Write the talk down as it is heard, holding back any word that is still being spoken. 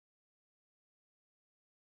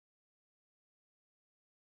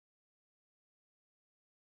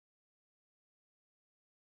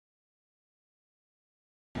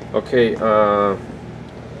Okay,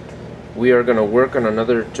 we are gonna work on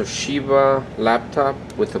another Toshiba laptop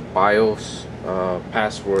with a BIOS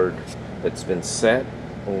password that's been set,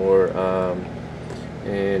 and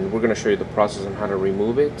we're gonna show you the process on how to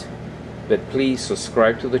remove it. But please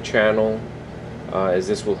subscribe to the channel, as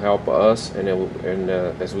this will help us, and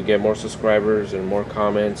as we get more subscribers and more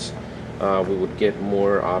comments, we would get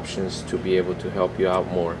more options to be able to help you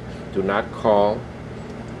out more. Do not call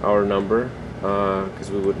our number,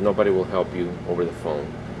 because nobody will help you over the phone,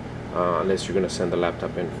 unless you're going to send the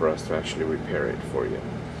laptop in for us to actually repair it for you.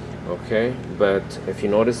 Okay, but if you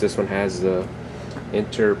notice, this one has the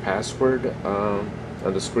enter password on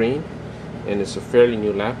the screen, and it's a fairly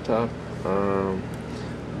new laptop.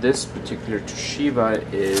 This particular Toshiba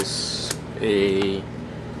is a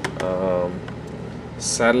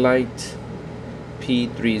satellite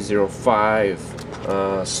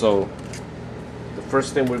P305. So the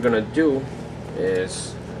first thing we're gonna do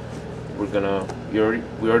is we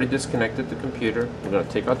already disconnected the computer. We're gonna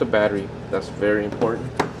take out the battery. That's very important.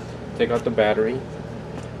 Take out the battery.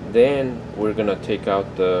 Then we're gonna take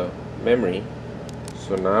out the memory.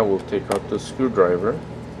 So now we'll take out the screwdriver.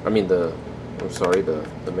 The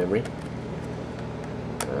memory.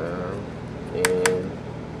 And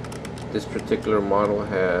this particular model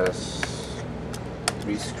has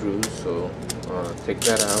 3 screws, so take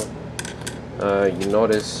that out. You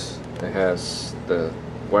notice it has the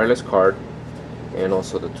wireless card and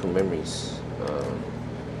also the 2 memories.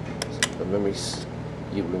 The memories,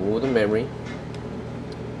 you remove the memory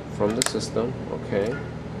from the system. Okay,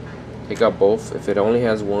 take out both. If it only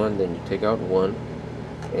has one, then you take out one,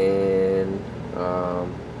 and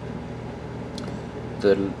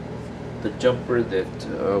the jumper that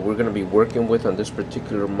we're going to be working with on this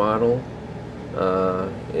particular model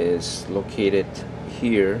is located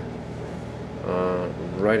here,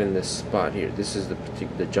 right in this spot here. This is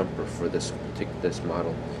the jumper for this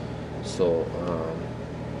model. So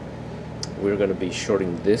we're going to be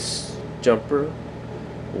shorting this jumper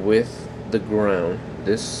with the ground.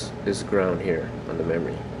 This is ground here on the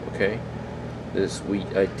memory. Okay,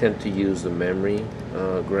 I tend to use the memory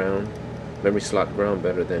slot ground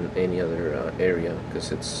better than any other area,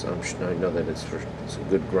 because I know that it's a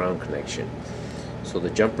good ground connection. So the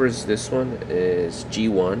jumpers, this one is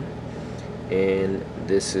G1, and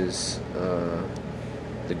this is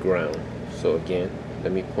the ground. So again,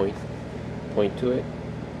 let me point to it.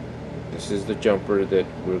 This is the jumper that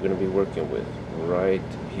we're going to be working with right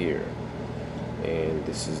here, and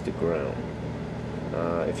this is the ground.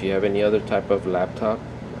 If you have any other type of laptop,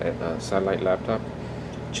 satellite laptop,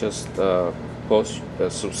 just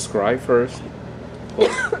subscribe first.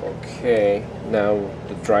 Okay, now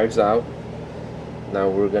the drive's out. Now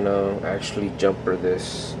we're gonna actually jumper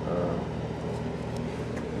this.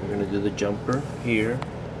 We're gonna do the jumper here.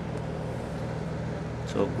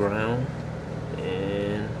 So ground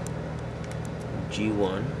and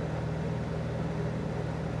G1.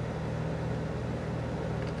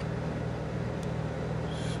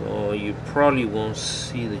 So you probably won't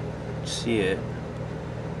see it,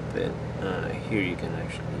 but here you can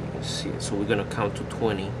see it. So we're gonna count to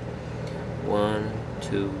 20. 1,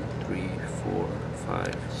 2, 3, 4,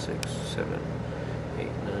 5, 6, 7,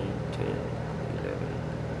 8, 9, 10, 11,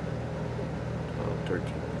 12,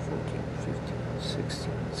 13, 14, 15,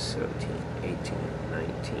 16, 17, 18,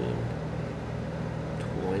 19,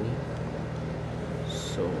 20.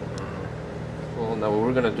 So well, now what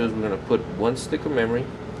we're gonna do is we're gonna put 1 stick of memory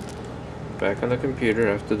back on the computer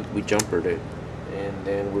after we jumpered it, and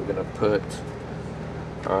then we're gonna put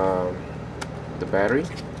the battery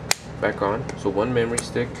back on. So 1 memory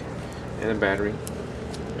stick and a battery,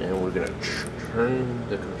 and we're gonna turn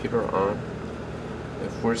the computer on.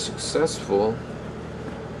 If we're successful,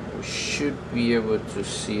 we should be able to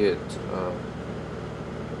see it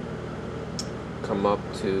come up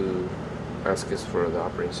to ask us for the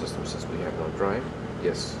operating system, since we have no drive.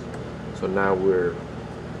 Yes. So now we're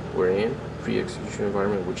in pre-execution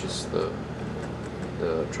environment, which is the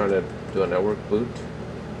trying to do a network boot.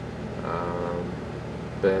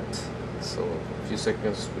 But so a few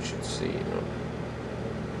seconds we should see,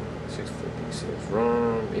 650 is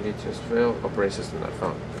wrong, EDTS failed, operating system not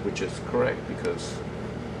found, which is correct because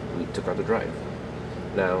we took out the drive.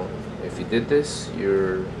 Now if you did this,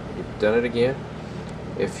 you've done it again.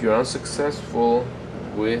 If you're unsuccessful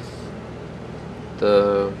with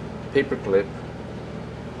the paperclip,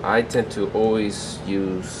 I tend to always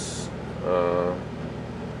use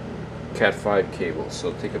Cat5 cable.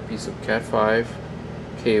 So take a piece of Cat5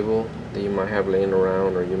 cable that you might have laying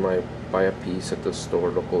around, or you might buy a piece at the store,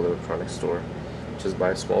 local electronics store. Just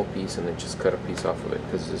buy a small piece and then just cut a piece off of it,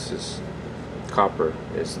 because this is copper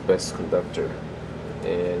is the best conductor,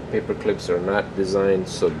 and paper clips are not designed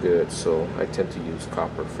so good, so I tend to use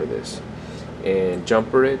copper for this. And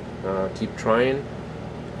jumper it, keep trying.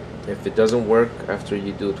 If it doesn't work after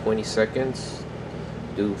you do 20 seconds,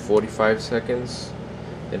 do 45 seconds.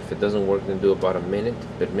 And if it doesn't work, then do about a minute,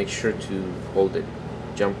 but make sure to hold it,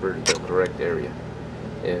 jumper the correct area.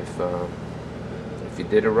 If you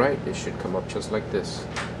did it right, it should come up just like this.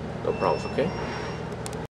 No problems, okay?